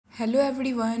Hello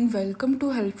everyone, welcome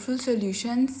to Helpful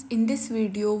Solutions. In this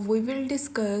video, we will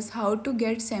discuss how to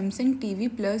get Samsung TV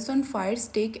Plus on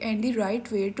Firestick and the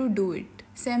right way to do it.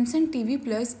 Samsung TV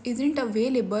Plus isn't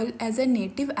available as a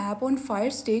native app on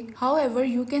Firestick, however,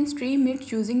 you can stream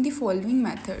it using the following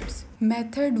methods.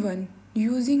 Method 1.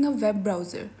 Using a web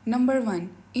browser. Number 1.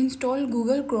 Install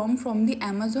Google Chrome from the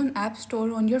Amazon App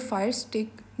Store on your Firestick.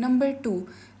 Number 2.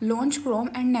 Launch Chrome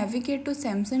and navigate to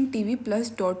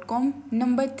samsungtvplus.com.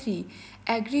 Number 3.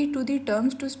 Agree to the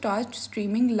terms to start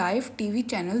streaming live TV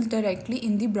channels directly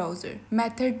in the browser.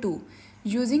 Method 2.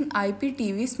 Using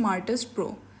IPTV Smartest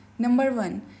Pro. Number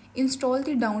 1. Install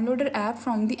the downloader app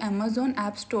from the Amazon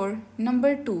App Store.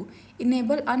 Number 2.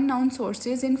 Enable unknown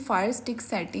sources in Firestick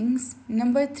settings.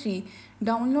 Number 3.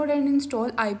 Download and install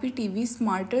IPTV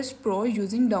Smartest Pro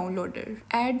using downloader.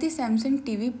 Add the Samsung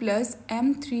TV Plus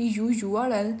M3U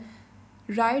URL.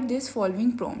 Write this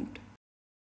following prompt.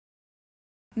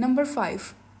 Number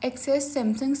 5. Access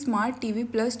Samsung Smart TV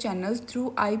Plus channels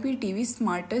through IPTV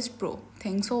Smartest Pro.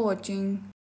 Thanks for watching.